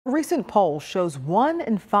A recent poll shows 1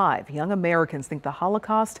 in 5 young Americans think the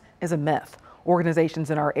Holocaust is a myth.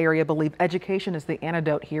 Organizations in our area believe education is the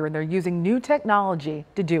antidote here, and they're using new technology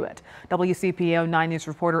to do it. WCPO 9 News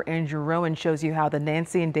reporter Andrew Rowan shows you how the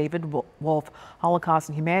Nancy and David Wolf Holocaust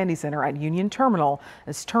and Humanity Center at Union Terminal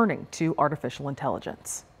is turning to artificial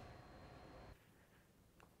intelligence.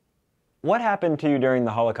 What happened to you during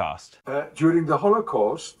the Holocaust? During the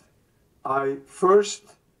Holocaust, I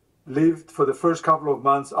first lived for the first couple of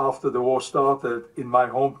months after the war started in my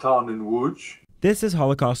hometown in Łódź. This is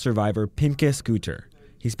Holocaust survivor Pinke Scooter.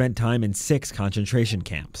 He spent time in 6 concentration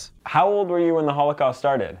camps. How old were you when the Holocaust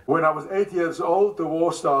started? When I was 8 years old, the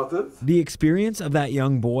war started. The experience of that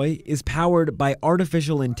young boy is powered by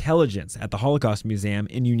artificial intelligence at the Holocaust Museum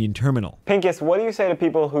in Union Terminal. Pincus, what do you say to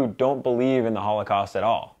people who don't believe in the Holocaust at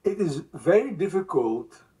all? It is very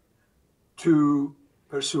difficult to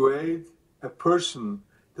persuade a person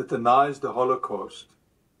that denies the Holocaust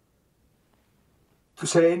to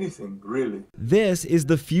say anything, really. This is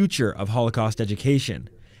the future of Holocaust education.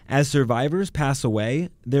 As survivors pass away,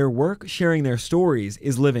 their work sharing their stories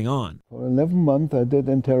is living on. For 11 months I did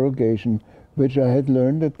interrogation, which I had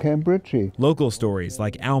learned at Camp Ritchie. Local stories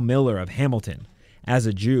like Al Miller of Hamilton. As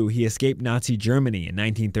a Jew, he escaped Nazi Germany in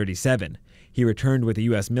 1937. He returned with the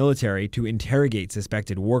U.S. military to interrogate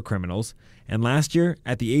suspected war criminals. And last year,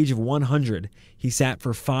 at the age of 100, he sat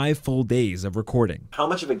for 5 full days of recording. How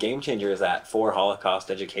much of a game changer is that for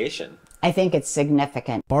Holocaust education? I think it's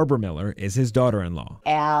significant. Barbara Miller is his daughter-in-law.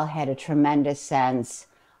 Al had a tremendous sense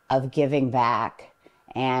of giving back,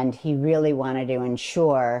 and he really wanted to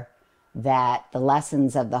ensure that the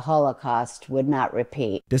lessons of the Holocaust would not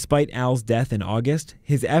repeat. Despite Al's death in August,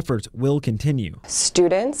 his efforts will continue.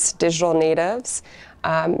 Students, digital natives,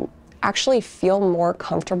 actually feel more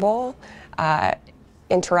comfortable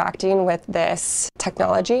interacting with this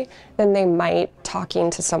technology than they might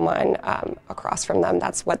talking to someone across from them.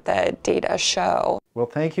 That's what the data show. Well,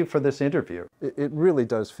 thank you for this interview. It really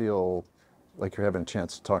does feel like you're having a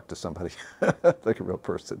chance to talk to somebody, like a real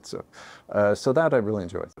person. So that I really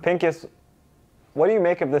enjoyed. Pincus, what do you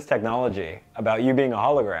make of this technology about you being a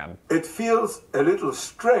hologram? It feels a little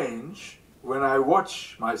strange when I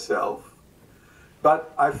watch myself,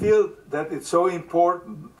 but I feel that it's so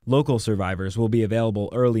important. Local survivors will be available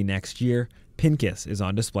early next year. Pincus is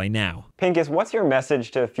on display now. Pincus, what's your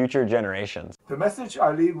message to future generations? The message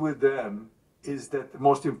I leave with them is that the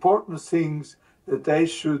most important things that they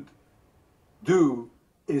should do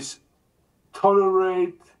is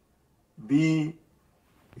tolerate, be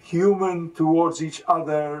human towards each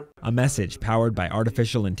other. A message powered by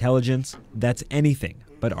artificial intelligence that's anything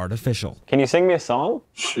but artificial. Can you sing me a song?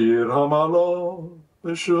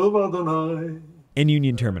 In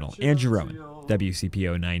Union Terminal, Andrew Rowan,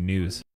 WCPO 9 News.